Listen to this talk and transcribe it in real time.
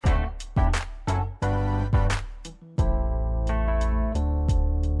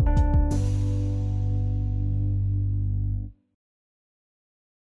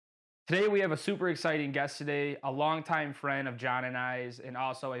Today we have a super exciting guest today, a longtime friend of John and I's, and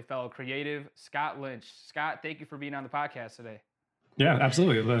also a fellow creative, Scott Lynch. Scott, thank you for being on the podcast today. Yeah,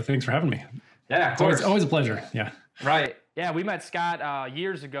 absolutely. Thanks for having me. Yeah, of course. It's always a pleasure. Yeah. Right. Yeah, we met Scott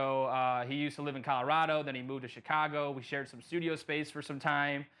years ago. He used to live in Colorado, then he moved to Chicago. We shared some studio space for some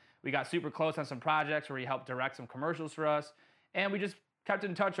time. We got super close on some projects where he helped direct some commercials for us, and we just kept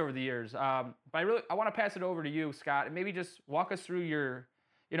in touch over the years. But I want to pass it over to you, Scott, and maybe just walk us through your,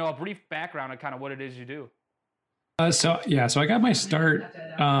 a brief background on kind of what it is you do. So I got my start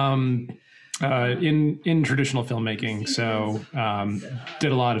in traditional filmmaking. So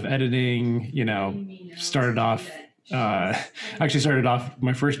did a lot of editing. Started off. Actually started off.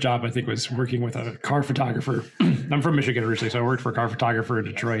 My first job, I think, was working with a car photographer. I'm from Michigan originally, so I worked for a car photographer in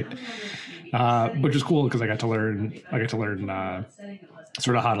Detroit, which was cool because I got to learn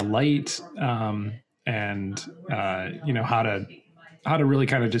sort of how to light and how to really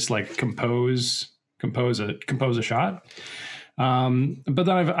kind of just like compose a shot. But then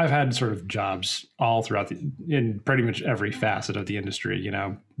I've had sort of jobs all throughout in pretty much every facet of the industry.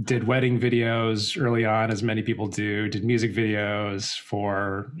 Did wedding videos early on, as many people do. Did music videos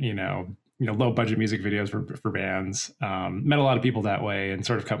for low budget music videos for bands. Met a lot of people that way and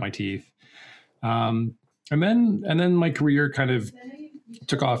sort of cut my teeth. And then my career kind of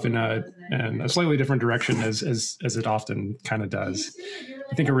took off in a slightly different direction as it often kind of does.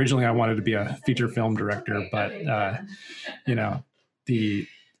 I think originally I wanted to be a feature film director, but I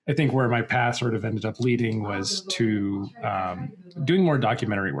think where my path sort of ended up leading was to doing more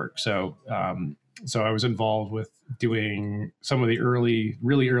documentary work. So I was involved with doing some of the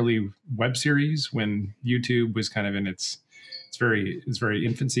really early web series when YouTube was kind of in its very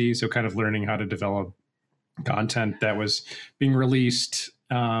infancy. So kind of learning how to develop content that was being released,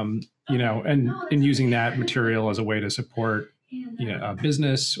 and using that material as a way to support a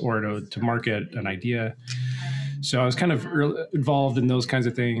business or to market an idea. So I was kind of involved in those kinds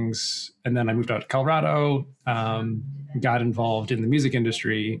of things. And then I moved out to Colorado, got involved in the music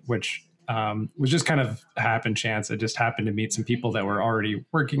industry, which was just kind of a happen chance. I just happened to meet some people that were already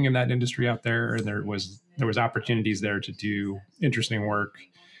working in that industry out there. And there was opportunities there to do interesting work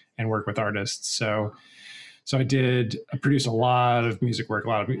and work with artists. So I produced a lot of music work, a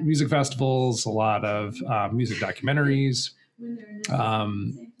lot of music festivals, a lot of music documentaries.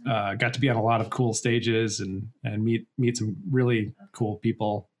 Got to be on a lot of cool stages and meet some really cool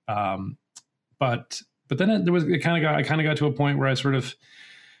people. But then I kind of got to a point where I sort of,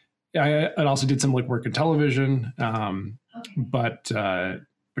 I also did some like work in television, but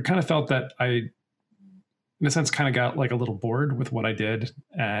kind of felt that I, in a sense, kind of got like a little bored with what I did.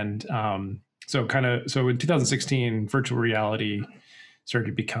 And so in 2016, virtual reality started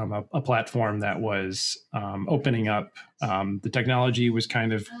to become a platform that was opening up. The technology was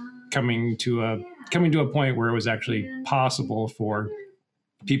kind of coming to a point where it was actually possible for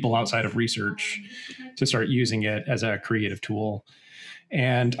people outside of research to start using it as a creative tool.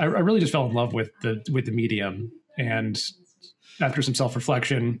 And I really just fell in love with the medium. And after some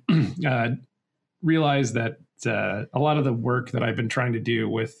self-reflection, realized that a lot of the work that I've been trying to do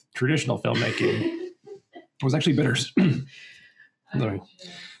with traditional filmmaking was actually better. Some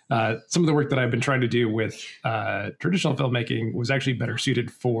of the work that I've been trying to do with traditional filmmaking was actually better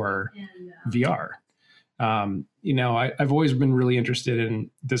suited for VR. I've always been really interested in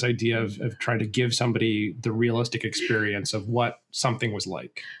this idea of trying to give somebody the realistic experience of what something was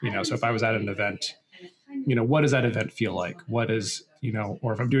like. So if I was at an event, what does that event feel like? What is,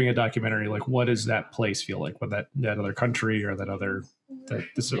 or if I'm doing a documentary, like what does that place feel like? What that other country or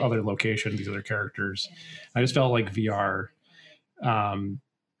this other location, these other characters. I just felt like VR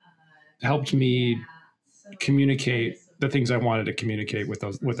helped me communicate the things I wanted to communicate with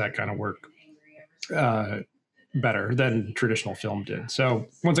that kind of work better than traditional film did. So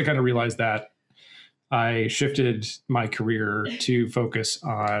once I kind of realized that, I shifted my career to focus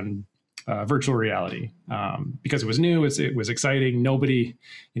on virtual reality because it was new, it was exciting. Nobody,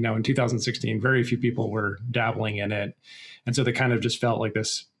 in 2016, very few people were dabbling in it, and so they kind of just felt like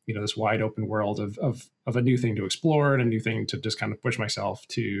this, this wide open world of a new thing to explore and a new thing to just kind of push myself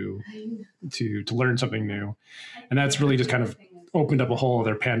to learn something new, and that's really just kind of opened up a whole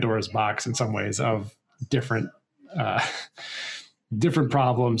other Pandora's box in some ways of different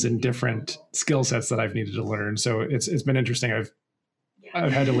problems and different skill sets that I've needed to learn. So it's been interesting.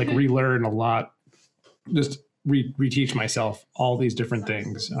 I've had to like relearn a lot, just reteach myself all these different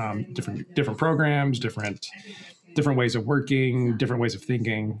things, different programs, different ways of working, different ways of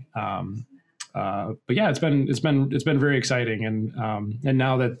thinking. But yeah, it's been very exciting, and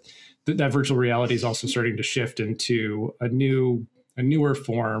now that virtual reality is also starting to shift into a newer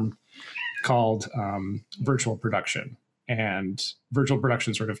form called virtual production. And virtual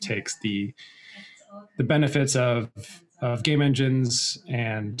production sort of takes the benefits of game engines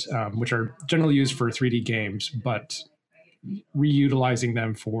and which are generally used for 3D games, but reutilizing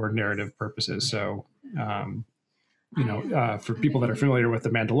them for narrative purposes. So, for people that are familiar with The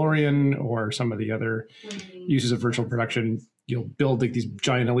Mandalorian or some of the other uses of virtual production, you'll build like these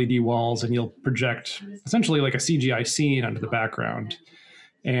giant LED walls and you'll project essentially like a CGI scene onto the background.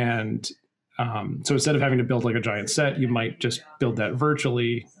 And so instead of having to build like a giant set, you might just build that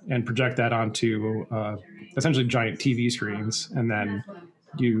virtually and project that onto essentially giant TV screens. And then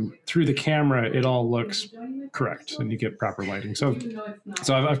through the camera, it all looks correct and you get proper lighting. So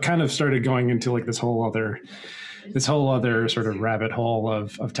I've kind of started going into like this whole other sort of rabbit hole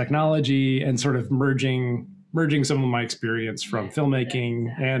of technology and sort of merging some of my experience from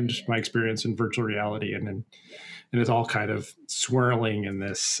filmmaking and my experience in virtual reality. And it's all kind of swirling in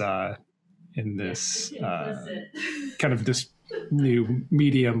this kind of this new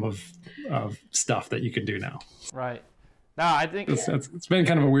medium of stuff that you can do now. Right. No, I think it's been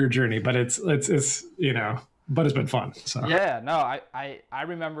kind of a weird journey, but it's but it's been fun. So yeah, no, I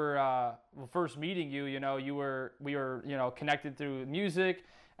remember first meeting you. We were connected through music,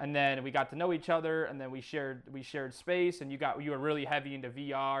 and then we got to know each other, and then we shared space, and you were really heavy into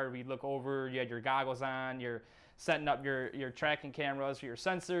VR. We'd look over, you had your goggles on, you're setting up your tracking cameras for your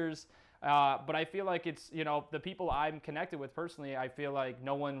sensors. But I feel like it's, the people I'm connected with personally, I feel like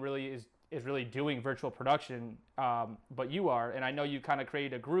no one really is really doing virtual production, but you are. And I know you kind of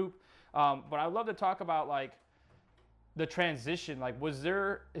created a group, but I'd love to talk about like the transition. Like, is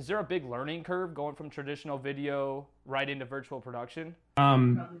there a big learning curve going from traditional video right into virtual production?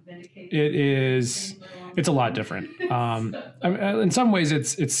 It's a lot different. In some ways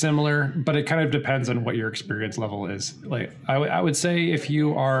it's similar, but it kind of depends on what your experience level is. Like I would say if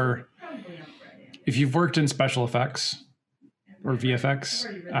you've worked in special effects or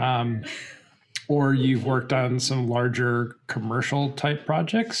VFX, or you've worked on some larger commercial type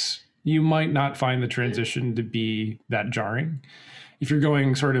projects, you might not find the transition to be that jarring. If you're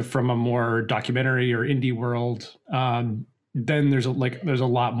going sort of from a more documentary or indie world, then there's a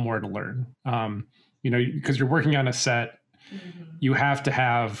lot more to learn. Because you're working on a set, you have to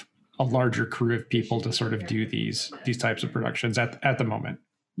have a larger crew of people to sort of do these types of productions at the moment.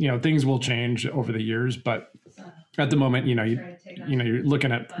 Things will change over the years, but at the moment, you're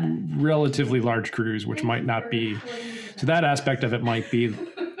looking at relatively large crews, which might not be, so that aspect of it might be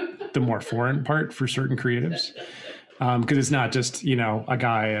the more foreign part for certain creatives. Because it's not just, a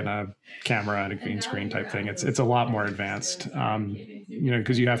guy and a camera and a green screen type thing. It's a lot more advanced,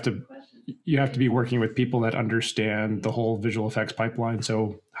 because you have to be working with people that understand the whole visual effects pipeline.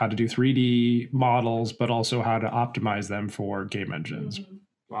 So how to do 3D models, but also how to optimize them for game engines.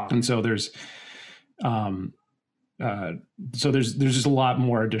 Wow. And so there's just a lot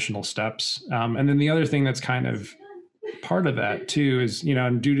more additional steps. And then the other thing that's kind of part of that too is, due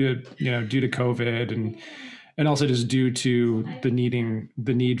to COVID and also just due to the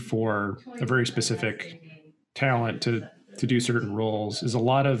need for a very specific talent to do certain roles, is a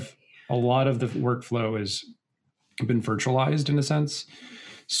lot of the workflow has been virtualized in a sense.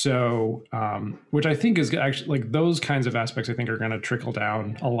 So, which I think is actually, like, those kinds of aspects I think are going to trickle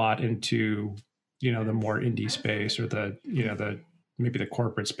down a lot into, the more indie space or maybe the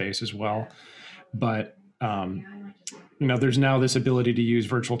corporate space as well. But, there's now this ability to use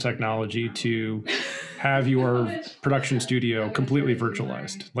virtual technology to have your production studio completely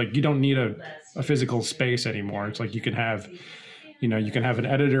virtualized. Like, you don't need a physical space anymore. It's like you can have an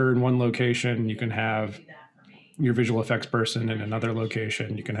editor in one location, you can have your visual effects person in another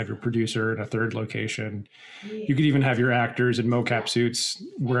location, you can have your producer in a third location. You could even have your actors in mocap suits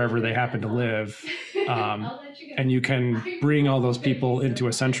wherever they happen to live. And you can bring all those people into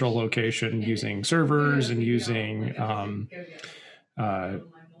a central location using servers and using some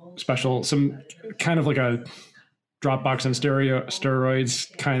kind of like a Dropbox and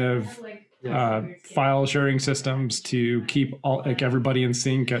steroids kind of file sharing systems to keep everybody in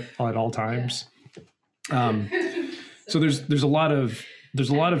sync at all times. So there's a lot of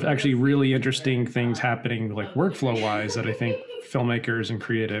actually really interesting things happening, like workflow wise, that I think filmmakers and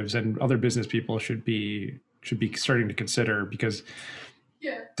creatives and other business people should be starting to consider, because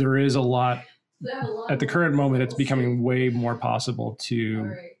there is a lot at the current moment. It's becoming way more possible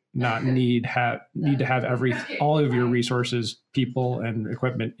to not need to have all of your resources, people and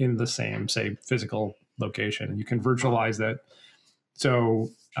equipment in the same, say, physical location. You can virtualize that. So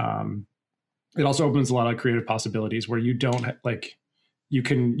it also opens a lot of creative possibilities where you don't you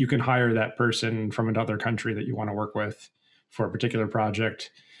can hire that person from another country that you want to work with for a particular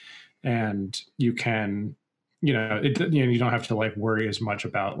project. and you can, you don't have to like worry as much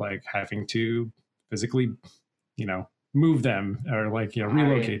about like having to physically, move them or like,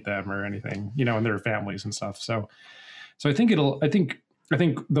 relocate them or anything, and their families and stuff. So I think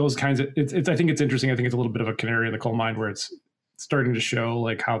those kinds of, I think it's interesting. I think it's a little bit of a canary in the coal mine where it's starting to show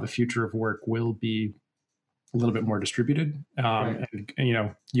like how the future of work will be a little bit more distributed. Right.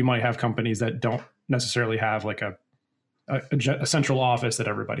 And you might have companies that don't necessarily have like a central office that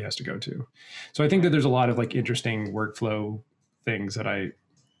everybody has to go to. So I think that there's a lot of like interesting workflow things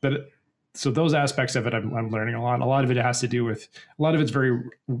so those aspects of it, I'm learning a lot. A lot of it has to do with, a lot of it's very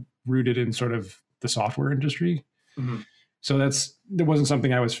rooted in sort of the software industry. Mm-hmm. So that wasn't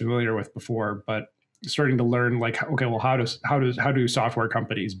something I was familiar with before, but starting to learn like, okay, well, how do software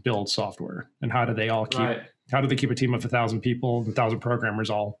companies build software, and how do they all how do they keep a team of 1,000 people, 1,000 programmers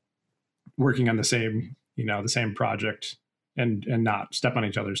all working on the same project and not step on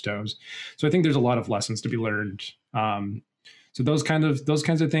each other's toes. So I think there's a lot of lessons to be learned. So those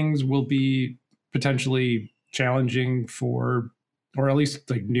kinds of things will be potentially challenging or at least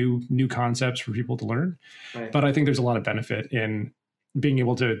like new concepts for people to learn. Right. But I think there's a lot of benefit in being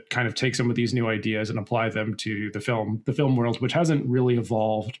able to kind of take some of these new ideas and apply them to the film world, which hasn't really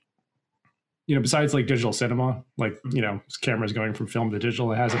evolved. Besides like digital cinema, like, cameras going from film to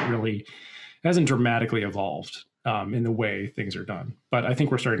digital, it hasn't dramatically evolved in the way things are done. But I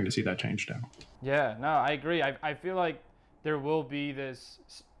think we're starting to see that change now. Yeah, no, I agree. I feel like there will be this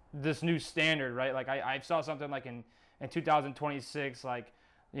new standard, right? Like I saw something like in 2026, like,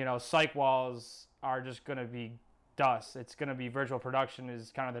 psych walls are just going to be dust. It's going to be virtual production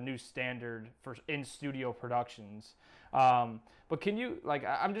is kind of the new standard for in studio productions. But can you, like,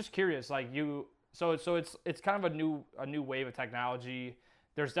 I'm just curious, like so it's kind of a new wave of technology.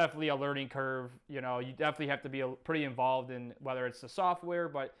 There's definitely a learning curve. You definitely have to be pretty involved in whether it's the software,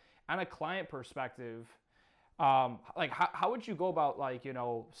 but on a client perspective, like how would you go about like,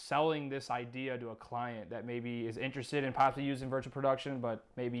 selling this idea to a client that maybe is interested in possibly using virtual production, but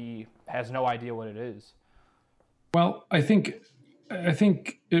maybe has no idea what it is? Well, I think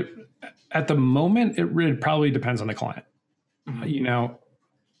it, at the moment, it probably depends on the client. Mm-hmm.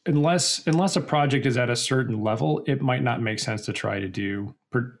 Unless a project is at a certain level, it might not make sense to try to do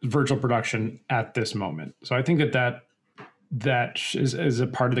virtual production at this moment. So I think that is a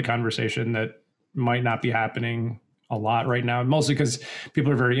part of the conversation that might not be happening a lot right now, mostly because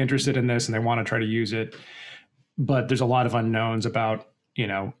people are very interested in this and they want to try to use it. But there's a lot of unknowns about,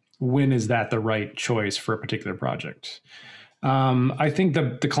 when is that the right choice for a particular project? I think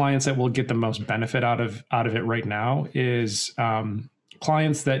the clients that will get the most benefit out of it right now is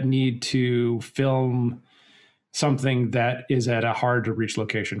clients that need to film something that is at a hard to reach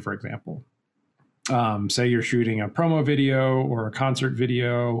location, for example. Say you're shooting a promo video or a concert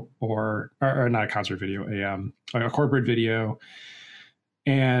video or not a concert video, a corporate video.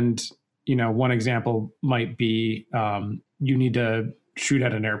 And, one example might be you need to shoot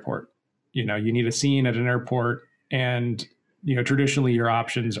at an airport. You need a scene at an airport, and, traditionally your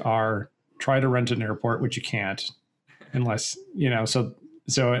options are try to rent an airport, which you can't unless,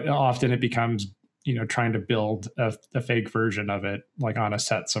 so often it becomes, trying to build a fake version of it, like on a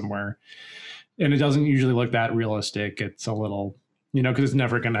set somewhere. And it doesn't usually look that realistic. It's a little, because it's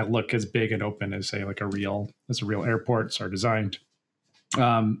never going to look as big and open as say like a real airports are designed.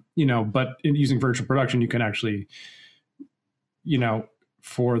 But using virtual production, you can actually,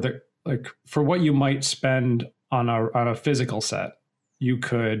 for what you might spend on a physical set, you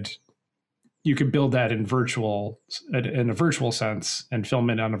could build that in a virtual sense and film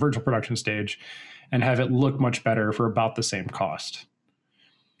it on a virtual production stage and have it look much better for about the same cost.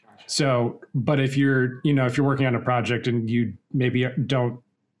 So, but if you're working on a project and you maybe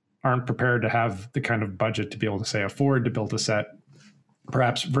aren't prepared to have the kind of budget to be able to say afford to build a set,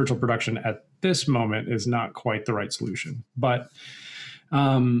 perhaps virtual production at this moment is not quite the right solution. But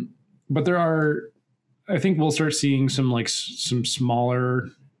there are, I think we'll start seeing some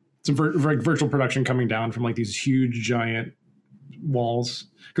virtual production coming down from like these huge giant walls,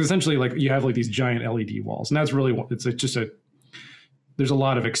 because essentially like you have like these giant LED walls, and that's really it's just there's a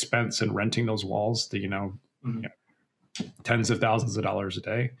lot of expense in renting those walls that, tens of thousands of dollars a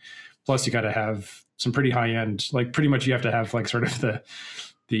day. Plus you got to have some pretty high end, like pretty much you have to have like sort of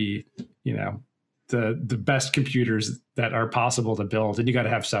the best computers that are possible to build. And you got to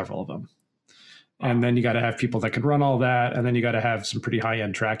have several of them. And then you got to have people that can run all that. And then you got to have some pretty high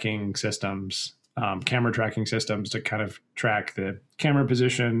end tracking systems, camera tracking systems to kind of track the camera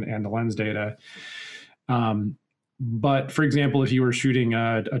position and the lens data. But for example, if you were shooting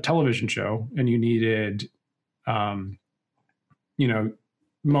a television show and you needed,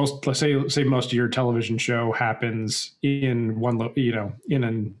 let's say most of your television show happens in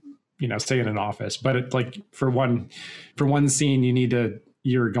say in an office, but it's like for one scene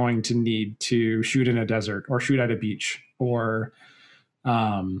you're going to need to shoot in a desert or shoot at a beach or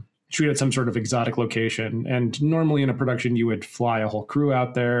shoot at some sort of exotic location. And normally in a production, you would fly a whole crew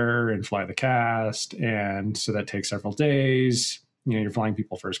out there and fly the cast. And so that takes several days. You're flying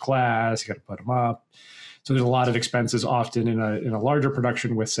people first class, you got to put them up. So there's a lot of expenses often in a larger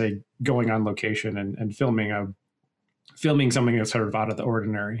production with, say, going on location and filming something that's sort of out of the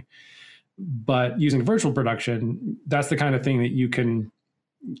ordinary. But using virtual production, that's the kind of thing that you can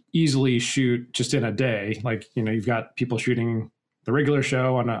easily shoot just in a day. Like, you've got people shooting the regular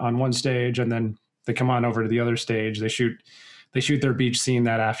show on one stage, and then they come on over to the other stage. They shoot their beach scene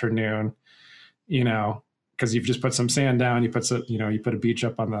that afternoon, because you've just put some sand down. You put a beach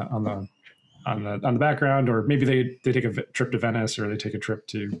up on the background, or maybe they take a trip to Venice, or they take a trip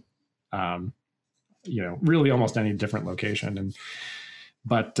to, really almost any different location.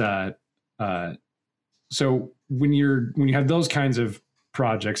 So when you have those kinds of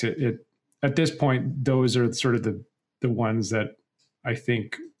projects, it at this point, those are sort of the ones that I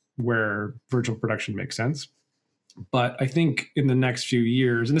think where virtual production makes sense. But I think in the next few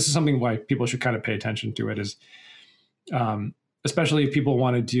years, and this is something why people should kind of pay attention to it, is especially if people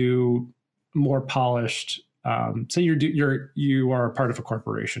want to do more polished. Say you are a part of a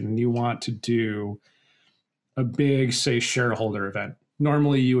corporation and you want to do a big, say, shareholder event.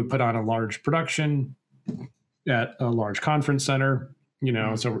 Normally, you would put on a large production at a large conference center.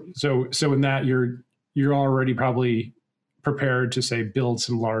 So in that you're already probably prepared to, say, build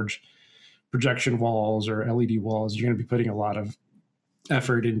some large projection walls or LED walls. You're going to be putting a lot of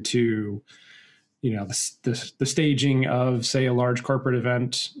effort into, the staging of, say, a large corporate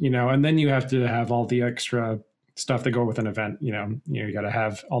event, and then you have to have all the extra stuff that go with an event. You got to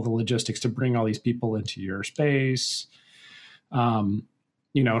have all the logistics to bring all these people into your space,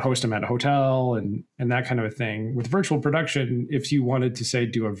 host them at a hotel and that kind of a thing. With virtual production, if you wanted to, say,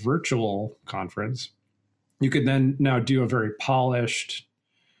 do a virtual conference, you could then now do a very polished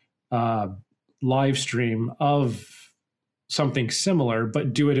live stream of something similar,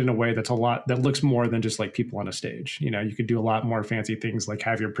 but do it in a way that looks more than just like people on a stage. You could do a lot more fancy things, like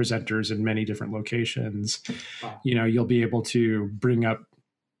have your presenters in many different locations. Wow. You'll be able to bring up,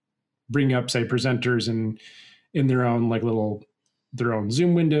 say, presenters in their own their own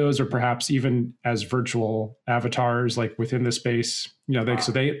Zoom windows, or perhaps even as virtual avatars, like within the space. Wow.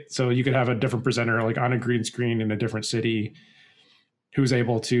 So you could have a different presenter like on a green screen in a different city, who's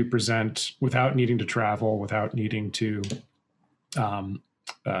able to present without needing to travel, without needing to,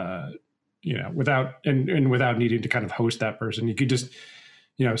 without needing to kind of host that person. You could just,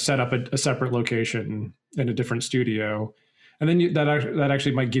 set up a separate location in a different studio. And then that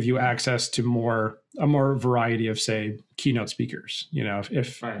actually might give you access to a more variety of, say, keynote speakers.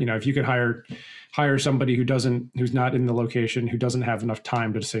 If right. If you could hire somebody who's not in the location, who doesn't have enough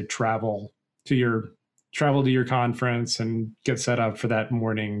time to, say, travel to your conference and get set up for that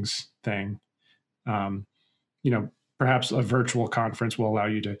morning's thing. Perhaps a virtual conference will allow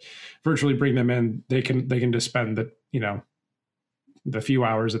you to virtually bring them in. They can just spend the few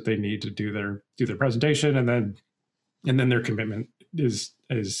hours that they need to do their presentation, and then their commitment is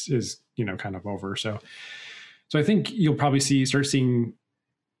kind of over. So I think you'll probably start seeing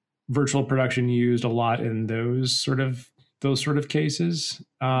virtual production used a lot in those sort of cases.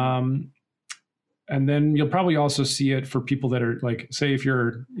 And then you'll probably also see it for people that are, like, say, if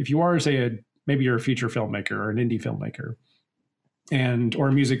you are, say, maybe you're a feature filmmaker or an indie filmmaker,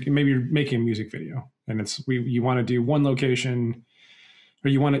 or music, maybe you're making a music video, and you want to do one location, or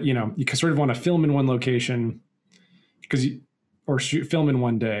you want to, you sort of want to film in one location film in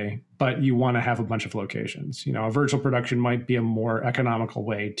one day, but you want to have a bunch of locations. A virtual production might be a more economical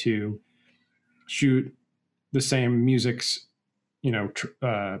way to shoot the same music's,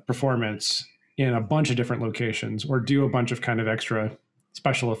 performance in a bunch of different locations, or do a bunch of kind of extra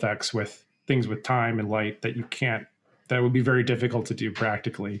special effects with things with time and light that would be very difficult to do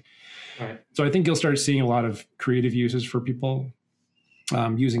practically. Right. So I think you'll start seeing a lot of creative uses for people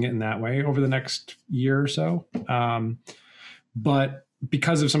using it in that way over the next year or so. But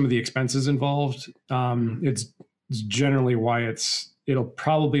because of some of the expenses involved, it's generally why it'll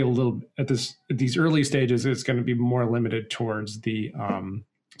probably at these early stages, it's going to be more limited towards the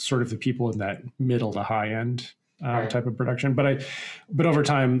sort of the people in that middle to high end right. type of production. But over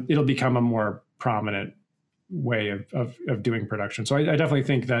time, it'll become a more prominent way of doing production. So I definitely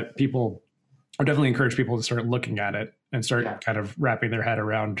think that I definitely encourage people to start looking at it and start kind of wrapping their head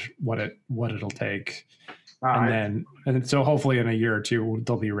around what it'll take. And so hopefully in a year or two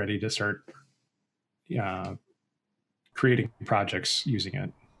they'll be ready to start creating projects using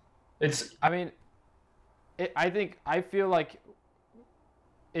it. I feel like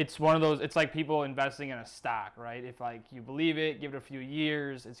it's one of those, it's like people investing in a stock, right? If like you believe it, give it a few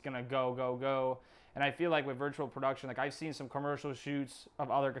years, it's gonna go. And I feel like with virtual production, like I've seen some commercial shoots of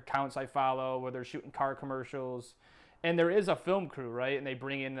other accounts I follow where they're shooting car commercials, and there is a film crew, right? And they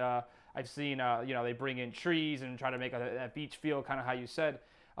bring in I've seen they bring in trees and try to make a beach feel, kind of how you said.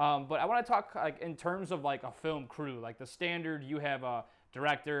 But I want to talk like in terms of like a film crew, like the standard. You have a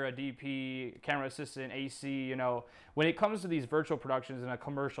director, a DP, camera assistant, AC. When it comes to these virtual productions in a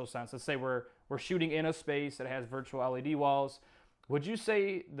commercial sense, let's say we're shooting in a space that has virtual LED walls. Would you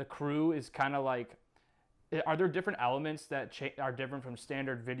say the crew is kind of like, are there different elements that are different from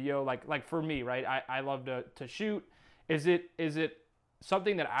standard video? Like for me, right? I love to shoot. Is it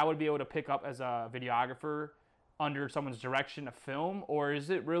something that I would be able to pick up as a videographer under someone's direction to film, or is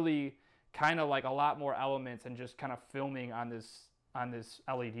it really kind of like a lot more elements and just kind of filming on this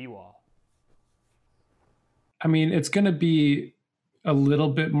LED wall? I mean, it's going to be a little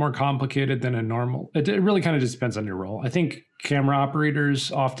bit more complicated than a normal. It really kind of just depends on your role. I think camera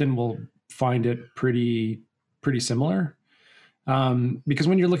operators often will find it pretty similar, because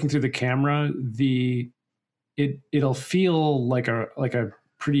when you're looking through the camera, it'll feel like a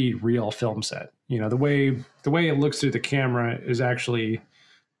pretty real film set. The way it looks through the camera is actually,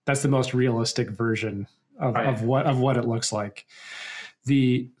 that's the most realistic version of what it looks like.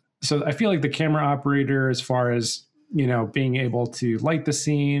 So I feel like the camera operator, as far as being able to light the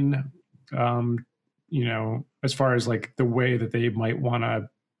scene, as far as like the way that they might want to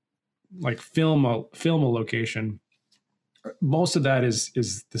like film a location, most of that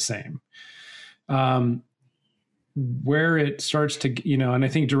is the same. Where it starts to, and I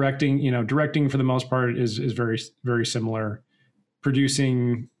think directing for the most part is very, very similar.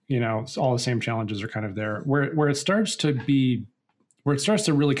 Producing, all the same challenges are kind of there. Where it starts to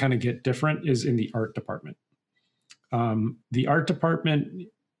really kind of get different is in the art department. The art department,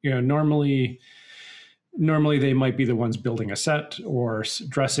 normally they might be the ones building a set or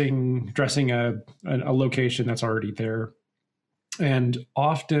dressing a location that's already there. And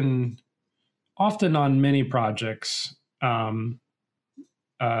often on many projects, art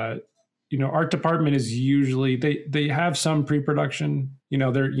department is usually, they have some pre-production.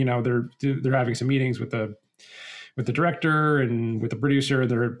 They're having some meetings with the director and with the producer.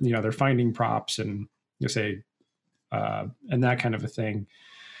 They're finding props and and that kind of a thing.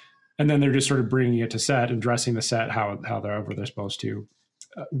 And then they're just sort of bringing it to set and dressing the set how they're supposed to.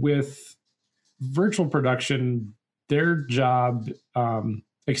 With virtual production, their job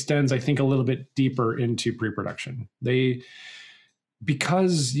extends, I think, a little bit deeper into pre-production.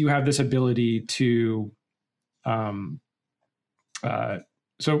 Because you have this ability to, so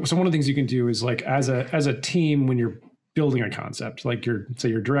one of the things you can do is, like, as a team, when you're building a concept, like your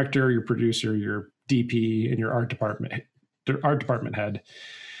director, your producer, your DP, and your art department head,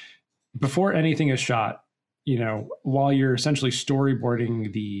 before anything is shot, while you're essentially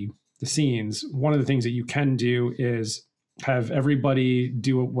storyboarding the scenes, one of the things that you can do is have everybody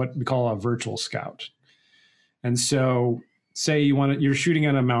do what we call a virtual scout. And so, say you're shooting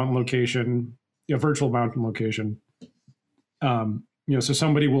on a mountain location, a virtual mountain location. So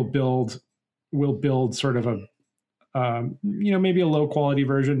somebody will build sort of a, maybe a low quality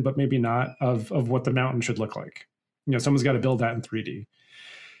version, but maybe not, of what the mountain should look like. Someone's got to build that in 3D.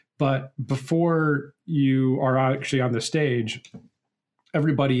 But before you are actually on the stage,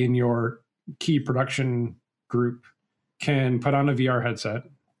 everybody in your key production group can put on a VR headset.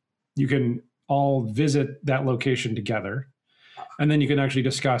 You can all visit that location together. And then you can actually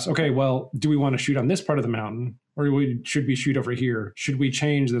discuss, okay, well, do we want to shoot on this part of the mountain, or should we shoot over here? Should we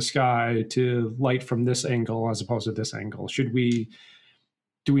change the sky to light from this angle as opposed to this angle? Do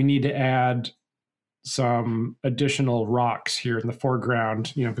we need to add some additional rocks here in the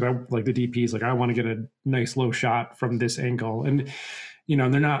foreground? Because like the DP's like, I want to get a nice low shot from this angle. And,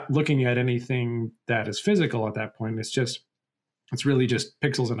 they're not looking at anything that is physical at that point. It's really just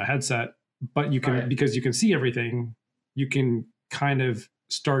pixels in a headset. But you can, because you can see everything, you can kind of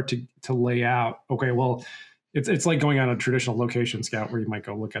start to lay out, okay, well, it's like going on a traditional location scout where you might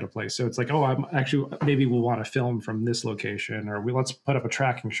go look at a place. So it's like, oh, I'm actually, maybe we'll want to film from this location, or let's put up a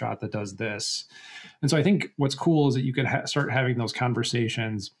tracking shot that does this. And so I think what's cool is that you could start having those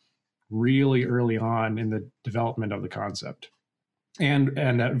conversations really early on in the development of the concept, and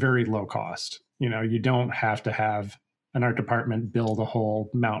at very low cost. You don't have to have an art department build a whole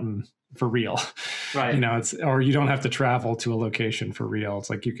mountain for real. Right. Or you don't have to travel to a location for real. It's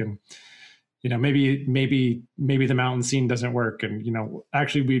like you can maybe the mountain scene doesn't work, and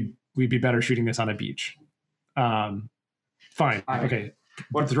actually we'd be better shooting this on a beach. Fine, okay,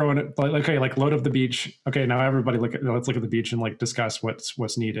 throwing it, okay, like load up the beach. Okay, now everybody let's look at the beach and like discuss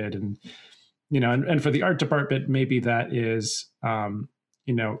what's needed, and and for the art department, maybe that is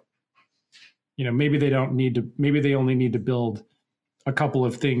maybe they don't need to, maybe they only need to build a couple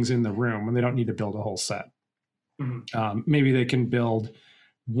of things in the room and they don't need to build a whole set. Maybe they can build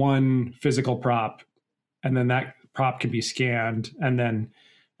one physical prop, and then that prop can be scanned, and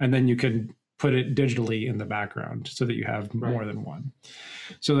then you can put it digitally in the background so that you have more than one.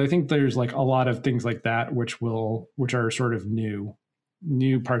 So I think there's like a lot of things like that which are sort of new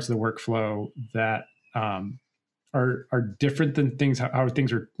parts of the workflow that are different than how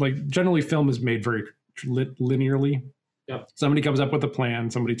things are. Like generally film is made very linearly. Yep. Somebody comes up with a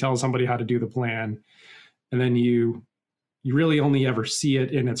plan, somebody tells somebody how to do the plan, and then you really only ever see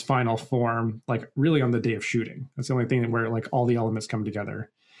it in its final form, like really on the day of shooting. That's the only thing where like all the elements come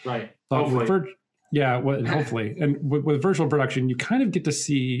together. Right. But hopefully. Hopefully. And with virtual production, you kind of get to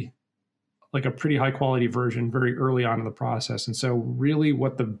see like a pretty high quality version very early on in the process. And so really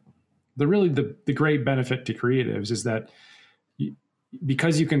what the great benefit to creatives is that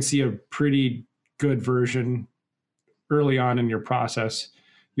because you can see a pretty good version early on in your process,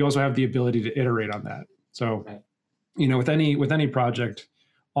 you also have the ability to iterate on that. So, with any project,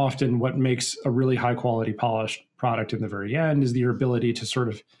 often what makes a really high quality polished product in the very end is your ability to sort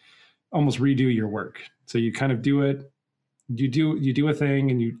of almost redo your work. So you kind of do it, you do a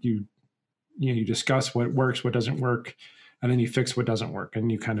thing, and you discuss what works, what doesn't work, and then you fix what doesn't work,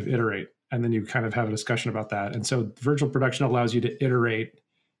 and you kind of iterate, and then you kind of have a discussion about that. And so virtual production allows you to iterate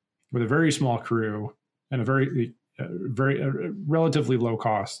with a very small crew and a very relatively low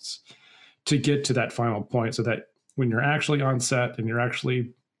costs to get to that final point, so that when you're actually on set and you're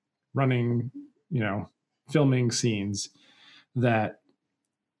actually running, filming scenes, that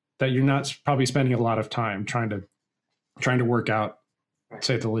you're not probably spending a lot of time trying to work out,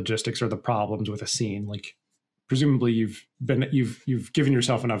 say, the logistics or the problems with a scene. Like presumably you've given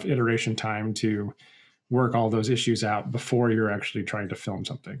yourself enough iteration time to work all those issues out before you're actually trying to film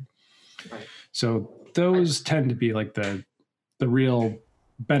something. Right. So those tend to be like the real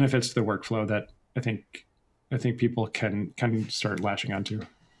benefits to the workflow that I think people can start latching onto.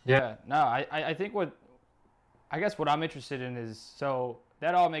 Yeah, no, I think what I'm interested in is, so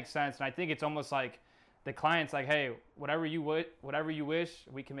that all makes sense, and I think it's almost like the client's like, hey, whatever you wish,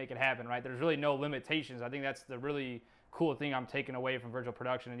 we can make it happen, right? There's really no limitations. I think that's the really cool thing I'm taking away from virtual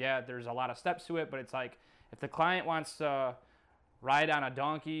production. And yeah, there's a lot of steps to it, but it's like if the client wants to ride on a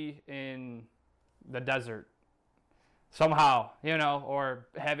donkey in the desert somehow, or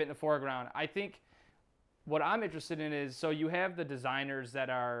have it in the foreground. I think what I'm interested in is, so you have the designers that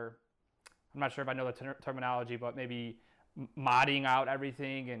are, I'm not sure if I know the terminology, but maybe modding out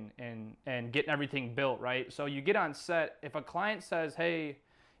everything and getting everything built, right? So you get on set, if a client says, hey,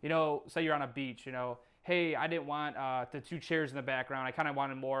 say you're on a beach, hey, I didn't want the two chairs in the background. I kind of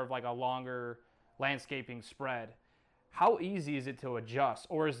wanted more of like a longer landscaping spread. How easy is it to adjust?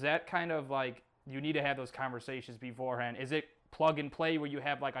 Or is that kind of like, you need to have those conversations beforehand? Is it plug and play where you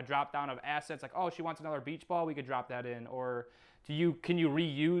have like a drop down of assets, like, oh, she wants another beach ball, we could drop that in? Or can you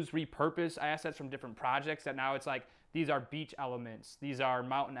repurpose assets from different projects that now it's like, these are beach elements, these are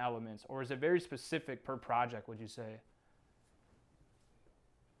mountain elements? Or is it very specific per project, would you say?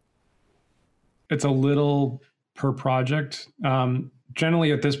 It's a little per project.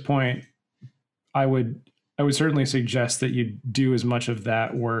 Generally at this point, I would certainly suggest that you do as much of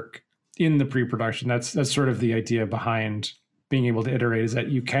that work in the pre-production. That's sort of the idea behind being able to iterate, is that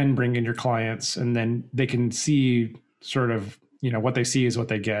you can bring in your clients and then they can see sort of, what they see is what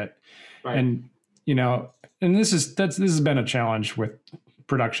they get. Right. And, and this has been a challenge with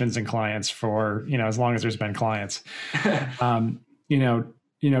productions and clients for, as long as there's been clients, trying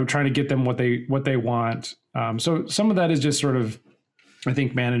to get them what they want. So some of that is just sort of, I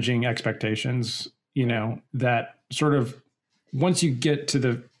think, managing expectations, that sort of once you get to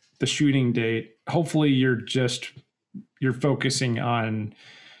the shooting date, hopefully you're focusing on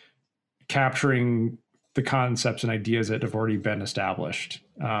capturing the concepts and ideas that have already been established.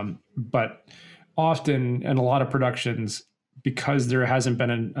 But often in a lot of productions, because there hasn't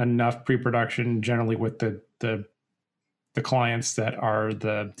been enough pre-production generally with the clients that are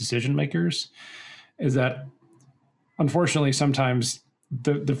the decision makers, is that unfortunately sometimes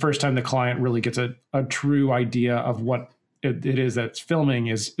the first time the client really gets a true idea of what it is that's filming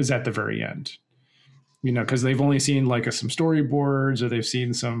is at the very end, because they've only seen like some storyboards, or they've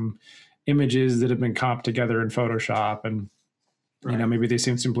seen some images that have been comped together in Photoshop, and You know, maybe they've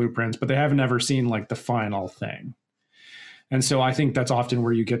seen some blueprints, but they haven't ever seen like the final thing. And so I think that's often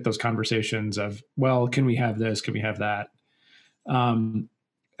where you get those conversations of, well, can we have this? Can we have that?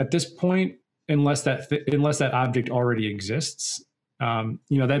 At this point, unless that object already exists, you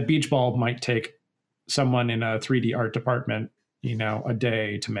know, that beach ball might take someone in a 3D art department, you know, a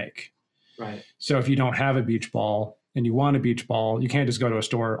day to make. Right. So if you don't have a beach ball and you want a beach ball, you can't just go to a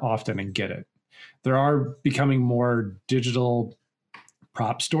store often and get it. There are becoming more digital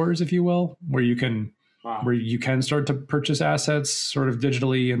prop stores, if you will, where you can start to purchase assets sort of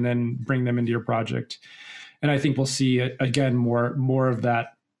digitally and then bring them into your project. And I think we'll see again more of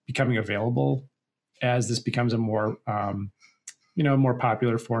that becoming available as this becomes a more more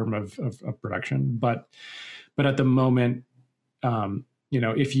popular form of production. But at the moment,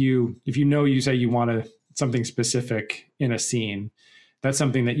 if you say you want something specific in a scene, that's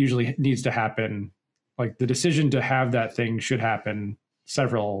something that usually needs to happen. Like the decision to have that thing should happen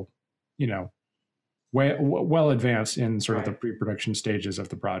several, well advanced in sort of the pre-production stages of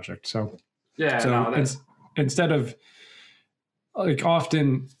the project. So instead of like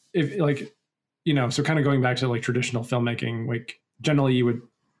often if like, so kind of going back to like traditional filmmaking, like generally you would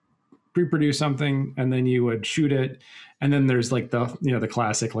pre-produce something and then you would shoot it. And then there's like the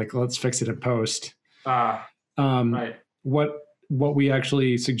classic, like, let's fix it in post. What we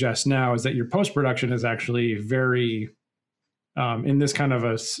actually suggest now is that your post-production is actually very, in this kind of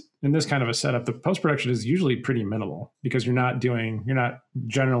a setup, the post-production is usually pretty minimal because you're not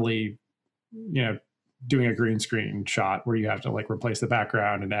generally, doing a green screen shot where you have to like replace the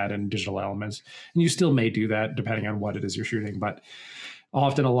background and add in digital elements. And you still may do that depending on what it is you're shooting. But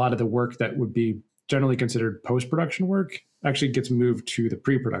often a lot of the work that would be generally considered post-production work actually gets moved to the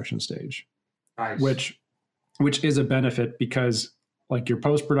pre-production stage, which is a benefit because like your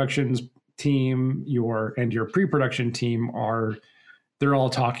post-production team, your pre-production team they're all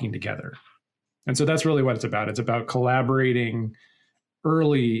talking together. And so that's really what it's about. It's about collaborating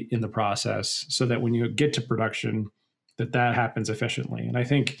early in the process so that when you get to production, that happens efficiently. And I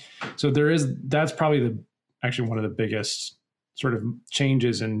think, so that's probably actually one of the biggest sort of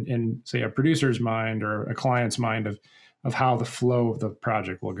changes in say a producer's mind or a client's mind of how the flow of the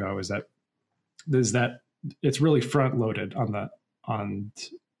project will go is that it's really front loaded on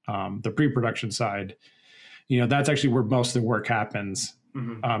the pre-production side. That's actually where most of the work happens.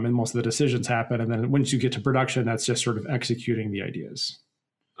 Mm-hmm. And most of the decisions happen. And then once you get to production, that's just sort of executing the ideas.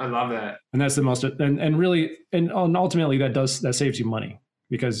 I love that. And that's the most, and really, and ultimately that saves you money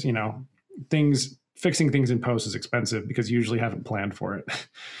because, fixing things in post is expensive because you usually haven't planned for it.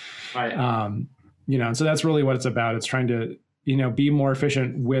 Right. And so that's really what it's about. It's trying to, be more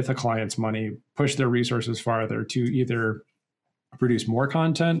efficient with a client's money, push their resources farther to either produce more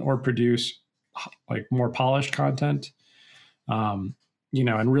content or produce like more polished content.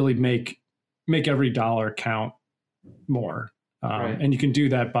 And really make every dollar count more. And you can do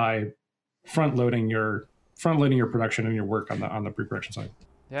that by front loading your production and your work on the pre-production side.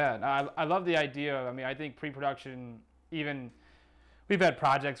 Yeah, I love the idea. I mean, I think pre-production, even we've had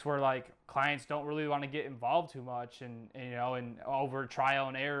projects where like clients don't really want to get involved too much, and over trial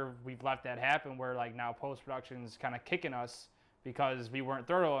and error, we've let that happen. Where like now post-production is kind of kicking us because we weren't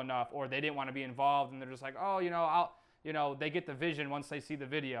thorough enough, or they didn't want to be involved, and they're just like, they get the vision once they see the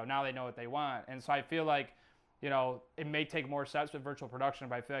video. Now they know what they want. And so I feel like, it may take more steps with virtual production,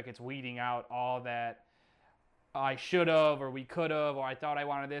 but I feel like it's weeding out all that I should have, or we could have, or I thought I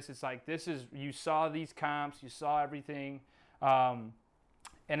wanted this. It's like, you saw these comps, you saw everything. And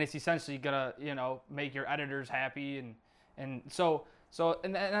it's essentially gonna, make your editors happy. And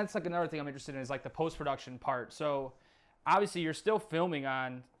that's like another thing I'm interested in is like the post-production part. So obviously you're still filming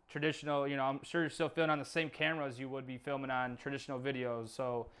on traditional, I'm sure you're still filming on the same cameras you would be filming on traditional videos.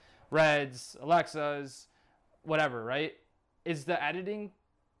 So Reds, Alexas, whatever, right? Is the editing,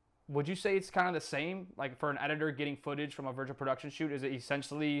 would you say it's kind of the same? Like for an editor getting footage from a virtual production shoot, is it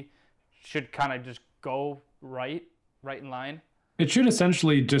essentially should kind of just go right in line? It should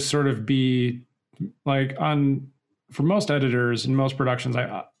essentially just sort of be like for most editors and most productions,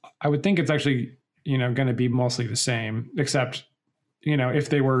 I would think it's actually, going to be mostly the same, except if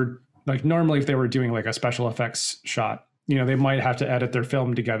they were like normally if they were doing like a special effects shot, they might have to edit their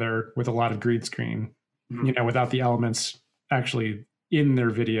film together with a lot of green screen, mm-hmm. Without the elements actually in their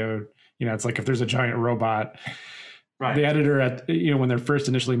video. It's like if there's a giant robot, right. The editor when they're first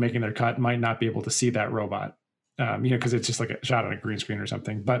initially making their cut might not be able to see that robot, because it's just like a shot on a green screen or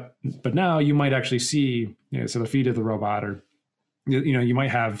something. But now you might actually see, so the feet of the robot, or, you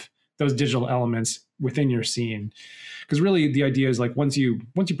might have those digital elements within your scene. Because really the idea is like once you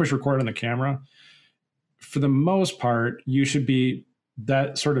push record on the camera, for the most part, you should be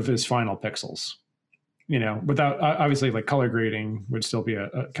that sort of is final pixels. Without obviously like color grading would still be a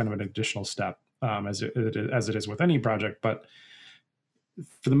kind of an additional step as it is with any project. But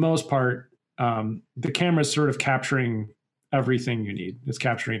for the most part, the camera is sort of capturing everything you need. It's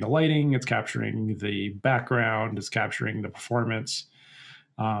capturing the lighting, it's capturing the background, it's capturing the performance.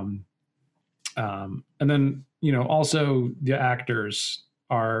 And then, also the actors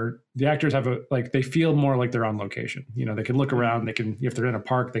have they feel more like they're on location. They can look around, if they're in a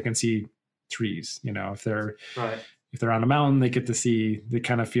park, they can see trees. If they're on a mountain, they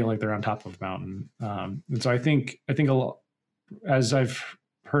kind of feel like they're on top of a mountain. And so I think a lot, as I've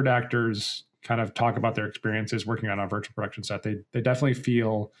heard actors kind of talk about their experiences working on a virtual production set, they definitely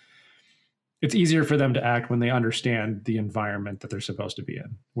feel it's easier for them to act when they understand the environment that they're supposed to be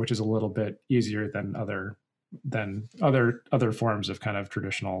in, which is a little bit easier than other forms of kind of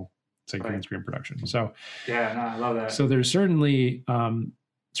traditional, say, green screen production. So yeah, no, I love that. So there's certainly a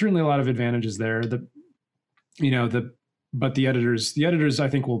lot of advantages there. But the editors I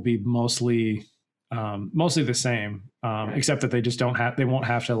think will be mostly the same, except that they won't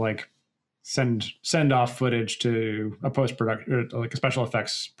have to like send off footage to a post-production, like a special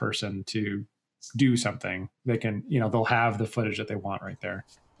effects person to do something. They can, they'll have the footage that they want right there.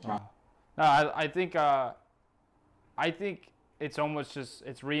 Wow. No, I think it's almost just,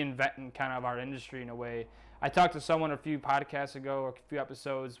 it's reinventing kind of our industry in a way. I talked to someone a few podcasts ago, or a few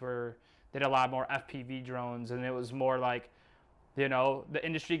episodes, where they did a lot more FPV drones, and it was more like, the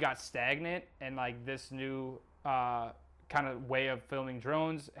industry got stagnant, and like this new kind of way of filming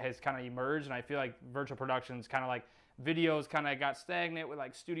drones has kind of emerged. And I feel like virtual productions kind of like videos kind of got stagnant with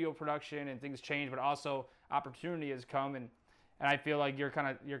like studio production, and things changed, but also opportunity has come, and I feel like you're kind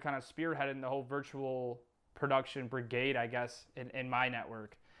of spearheading the whole virtual production brigade, I guess, in my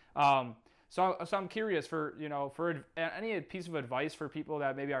network. So I'm curious for any piece of advice for people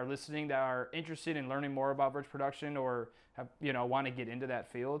that maybe are listening that are interested in learning more about virtual production, or have, want to get into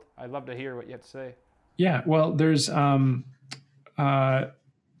that field. I'd love to hear what you have to say. Yeah, well, there's as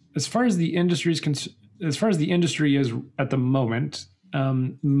far as the industry is at the moment,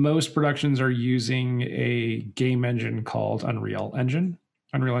 most productions are using a game engine called Unreal Engine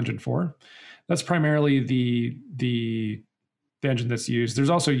 4. That's primarily the engine that's used. There's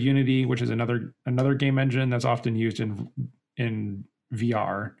also Unity, which is another game engine that's often used in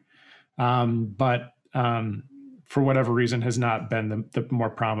VR, but for whatever reason has not been the more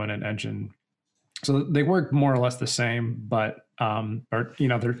prominent engine. So they work more or less the same, but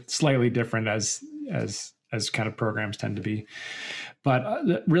they're slightly different as kind of programs tend to be. But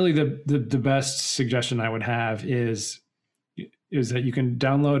really, the best suggestion I would have is that you can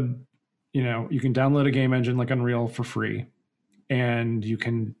download a game engine like Unreal for free, and you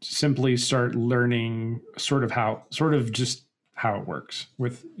can simply start learning sort of just how it works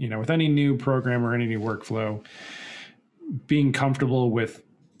with any new program or any new workflow. Being comfortable with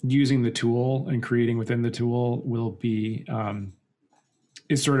using the tool and creating within the tool will be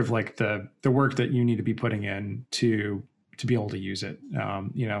is sort of like the work that you need to be putting in to be able to use it. I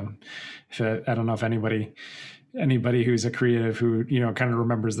don't know if anybody who's a creative who kind of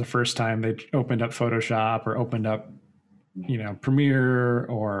remembers the first time they opened up Photoshop or opened up Premiere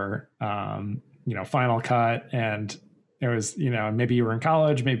or Final Cut, and it was maybe you were in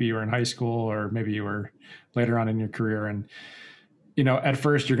college, maybe you were in high school, or maybe you were later on in your career, and at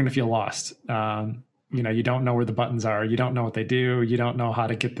first you're going to feel lost. You don't know where the buttons are, you don't know what they do, you don't know how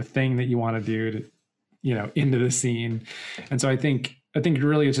to get the thing that you want to do to into the scene. And so I think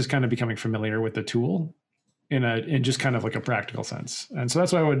really it's just kind of becoming familiar with the tool in just kind of like a practical sense. And so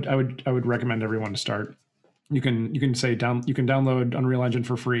that's why I would recommend everyone to start. You can download Unreal Engine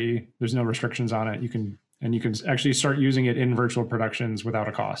for free. There's no restrictions on it. You can actually start using it in virtual productions without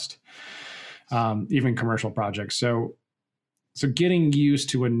a cost, even commercial projects. So getting used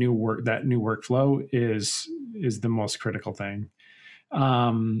to new workflow is the most critical thing.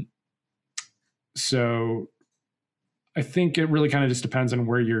 So I think it really kind of just depends on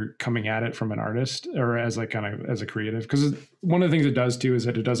where you're coming at it from an artist or as a creative, because one of the things it does too is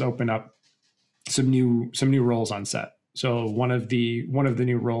that it does open up some new roles on set. So one of the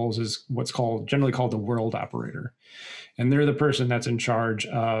new roles is what's generally called the world operator, and they're the person that's in charge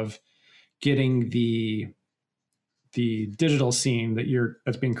of getting the digital scene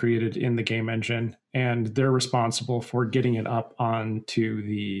that's being created in the game engine, and they're responsible for getting it up onto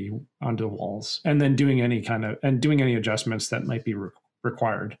the walls and then doing any adjustments that might be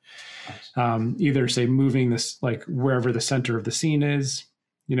required. Either say moving this like wherever the center of the scene is.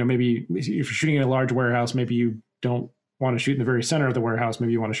 Maybe if you're shooting in a large warehouse, maybe you don't want to shoot in the very center of the warehouse.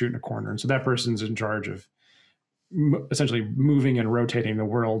 Maybe you want to shoot in a corner. And so that person's in charge of essentially moving and rotating the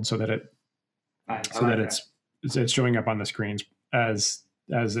world so that it's showing up on the screens as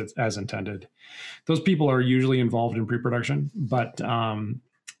intended. Those people are usually involved in pre-production, but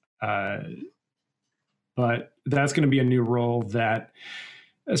that's going to be a new role that,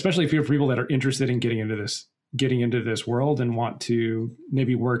 especially if you're people that are interested in getting into this world and want to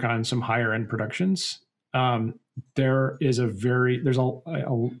maybe work on some higher end productions. There's a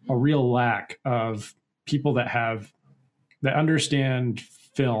real lack of people that understand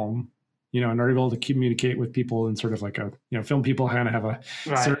film, and are able to communicate with people in sort of like a, film people kind of have a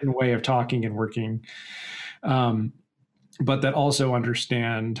certain way of talking and working, but that also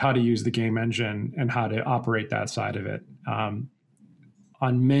understand how to use the game engine and how to operate that side of it. On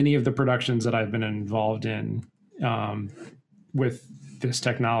many of the productions that I've been involved in with this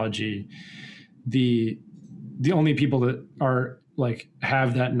technology, the only people that are like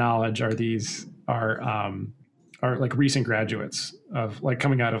have that knowledge are like recent graduates of like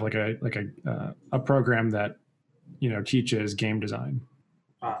coming out of like a program that teaches game design.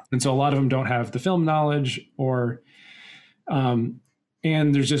 And so a lot of them don't have the film knowledge, or and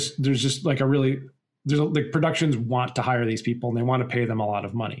there's just like like productions want to hire these people and they want to pay them a lot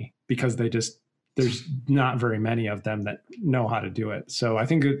of money because there's not very many of them that know how to do it. So I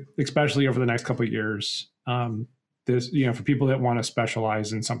think especially over the next couple of years, there's, for people that want to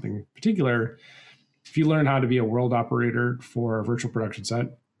specialize in something particular, if you learn how to be a world operator for a virtual production set,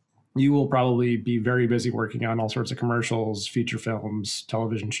 you will probably be very busy working on all sorts of commercials, feature films,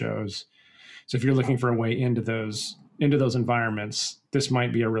 television shows. So if you're looking for a way into those environments, this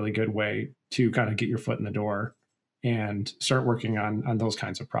might be a really good way to kind of get your foot in the door and start working on those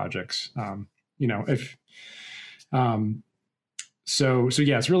kinds of projects. So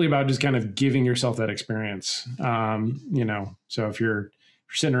yeah, it's really about just kind of giving yourself that experience. So if you're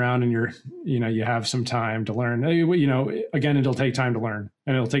sitting around and you have some time to learn, again, it'll take time to learn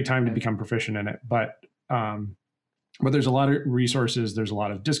and it'll take time to become proficient in it. But there's a lot of resources. There's a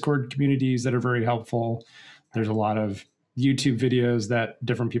lot of Discord communities that are very helpful. There's a lot of YouTube videos that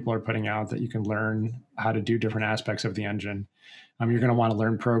different people are putting out that you can learn how to do different aspects of the engine. You're going to want to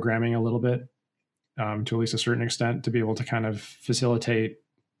learn programming a little bit, to at least a certain extent, to be able to kind of facilitate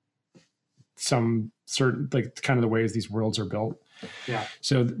some certain, like kind of the ways these worlds are built. Yeah.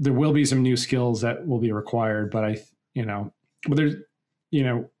 So there will be some new skills that will be required, but so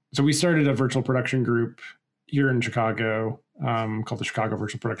we started a virtual production group here in Chicago, called the Chicago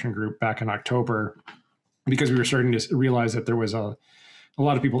Virtual Production Group back in October, because we were starting to realize that there was a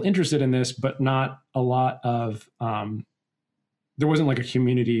lot of people interested in this, but not a lot of, there wasn't like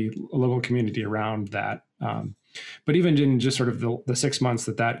a local community around that. But even in just sort of the 6 months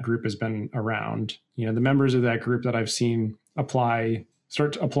that group has been around, the members of that group that I've seen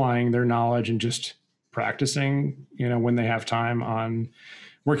start applying their knowledge and just practicing, when they have time on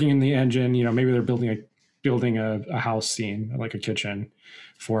working in the engine, maybe they're building a house scene, like a kitchen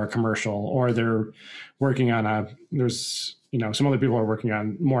for a commercial, or they're working on there's some other people are working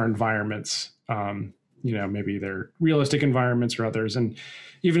on more environments, maybe they're realistic environments or others. And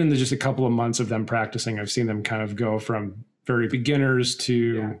even in just a couple of months of them practicing, I've seen them kind of go from very beginners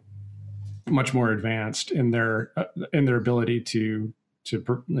to much more advanced in their ability to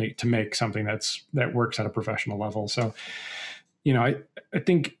make something that works at a professional level. So, I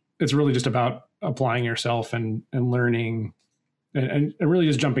think it's really just about applying yourself and learning and really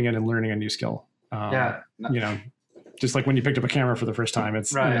just jumping in and learning a new skill. Just like when you picked up a camera for the first time,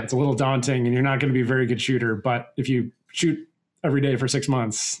 it's a little daunting and you're not going to be a very good shooter, but if you shoot every day for 6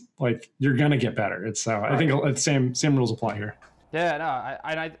 months, like you're going to get better. I think the same rules apply here. Yeah, no,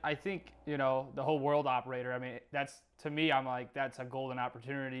 I think, the whole world operator, I mean, that's, to me, I'm like, that's a golden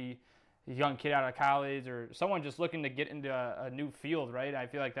opportunity. A young kid out of college or someone just looking to get into a new field, right? I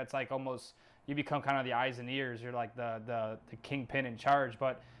feel like that's like almost, you become kind of the eyes and ears. You're like the kingpin in charge.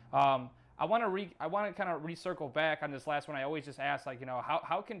 But I want to kind of recircle back on this last one. I always just ask, like,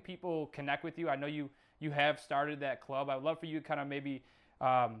 how can people connect with you? I know you have started that club. I would love for you to kind of maybe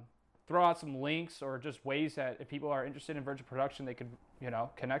throw out some links or just ways that if people are interested in virtual production, they could,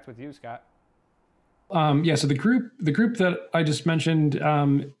 connect with you, Scott. So the group that I just mentioned,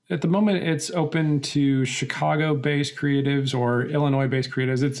 at the moment, it's open to Chicago-based creatives or Illinois-based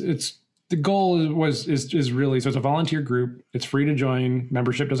creatives. It's the goal is really, so it's a volunteer group. It's free to join.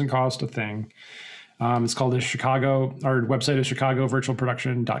 Membership doesn't cost a thing. It's called our website is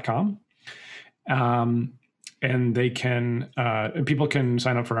chicagovirtualproduction.com. And they can, people can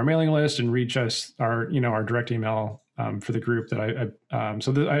sign up for our mailing list and reach us, our direct email, for the group that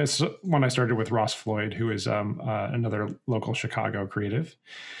when I started with Ross Floyd, who is another local Chicago creative,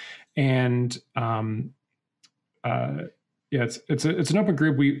 and it's an open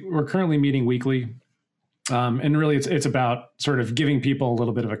group. We're currently meeting weekly. And really it's about sort of giving people a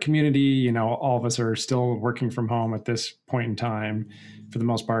little bit of a community. All of us are still working from home at this point in time for the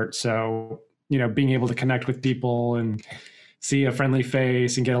most part. So, being able to connect with people and see a friendly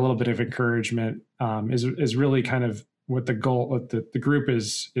face and get a little bit of encouragement is really kind of what the goal, what the group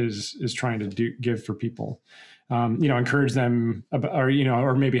is trying to give for people. Encourage them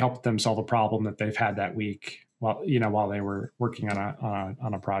or maybe help them solve a problem that they've had that week while they were working on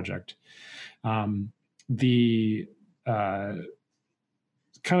a project. The kind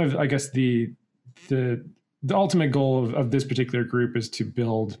of, I guess, the ultimate goal of this particular group is to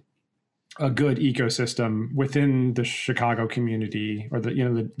build a good ecosystem within the Chicago community or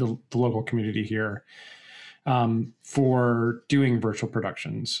the local community here for doing virtual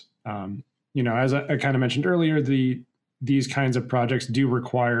productions. As I kind of mentioned earlier, these kinds of projects do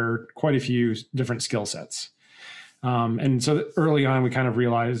require quite a few different skill sets. And so early on, we kind of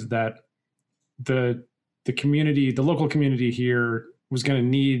realized that the local community here was going to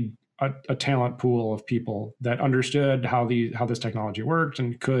need a talent pool of people that understood how this technology worked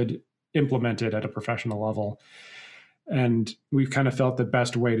and could implement it at a professional level. And we've kind of felt the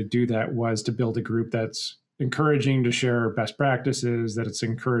best way to do that was to build a group that's encouraging to share best practices, that it's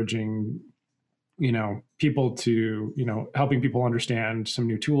encouraging, people to, helping people understand some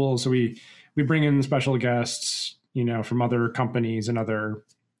new tools. So we bring in special guests, from other companies and other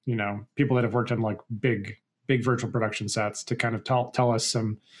people that have worked on like big virtual production sets to kind of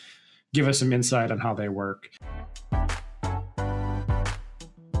give us some insight on how they work.